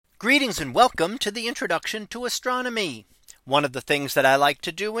Greetings and welcome to the introduction to astronomy. One of the things that I like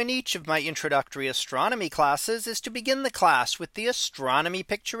to do in each of my introductory astronomy classes is to begin the class with the astronomy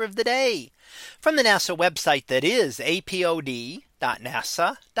picture of the day from the NASA website, that is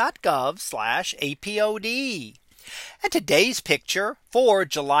apod.nasa.gov/apod. And today's picture for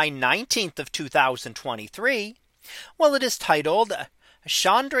July 19th of 2023. Well, it is titled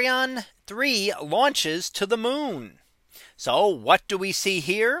Chandrayaan-3 launches to the moon. So what do we see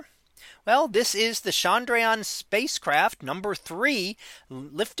here? Well, this is the Chandrayaan spacecraft number 3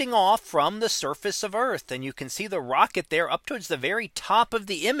 lifting off from the surface of Earth. And you can see the rocket there up towards the very top of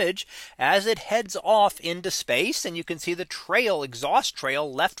the image as it heads off into space. And you can see the trail, exhaust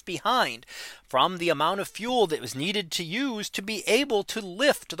trail, left behind from the amount of fuel that was needed to use to be able to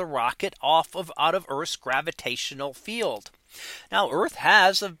lift the rocket out of Earth's gravitational field. Now, Earth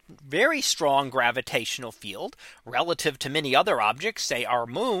has a very strong gravitational field relative to many other objects, say our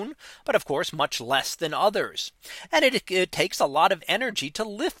moon, but of course much less than others. And it takes a lot of energy to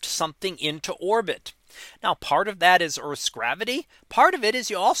lift something into orbit. Now, part of that is Earth's gravity. Part of it is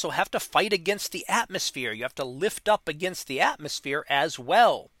you also have to fight against the atmosphere. You have to lift up against the atmosphere as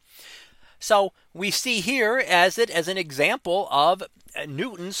well. So we see here as an example of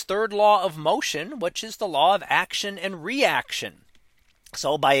Newton's third law of motion, which is the law of action and reaction.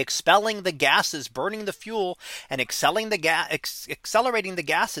 So by expelling the gases, burning the fuel, and accelerating the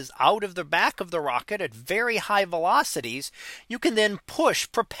gases out of the back of the rocket at very high velocities, you can then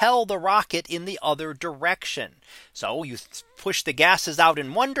propel the rocket in the other direction. So you push the gases out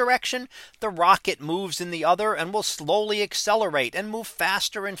in one direction, the rocket moves in the other and will slowly accelerate and move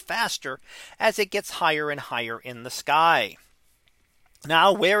faster and faster as it gets higher and higher in the sky.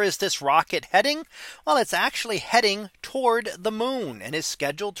 Now, where is this rocket heading? Well, it's actually heading toward the moon and is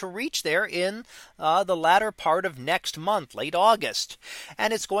scheduled to reach there in the latter part of next month, late August.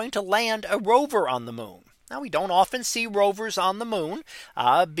 And it's going to land a rover on the moon. Now, we don't often see rovers on the moon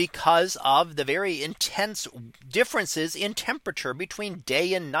because of the very intense differences in temperature between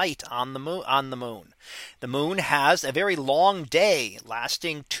day and night on the moon. The moon has a very long day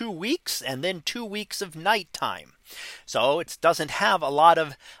lasting 2 weeks and then 2 weeks of nighttime. So it doesn't have a lot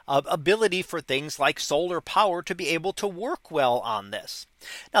of ability for things like solar power to be able to work well on this.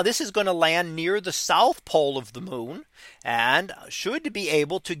 Now, this is going to land near the south pole of the moon and should be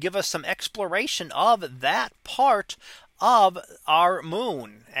able to give us some exploration of that part of our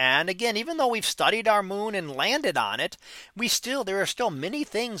moon. And again, even though we've studied our moon and landed on it, there are still many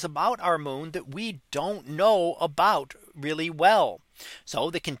things about our moon that we don't know about really well. So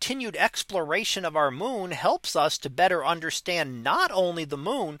the continued exploration of our moon helps us to better understand not only the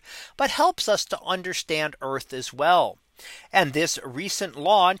moon, but helps us to understand Earth as well. And this recent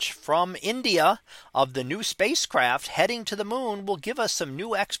launch from India of the new spacecraft heading to the moon will give us some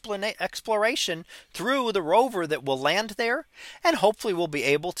new exploration through the rover that will land there. And hopefully we'll be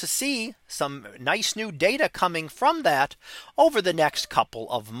able to see some nice new data coming from that over the next couple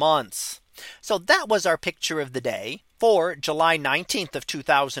of months. So that was our picture of the day for July 19th of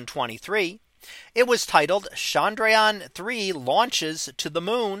 2023. It was titled Chandrayaan-3 launches to the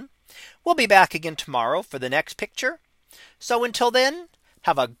moon. We'll be back again tomorrow for the next picture. So until then,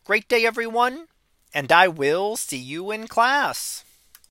 have a great day, everyone, and I will see you in class.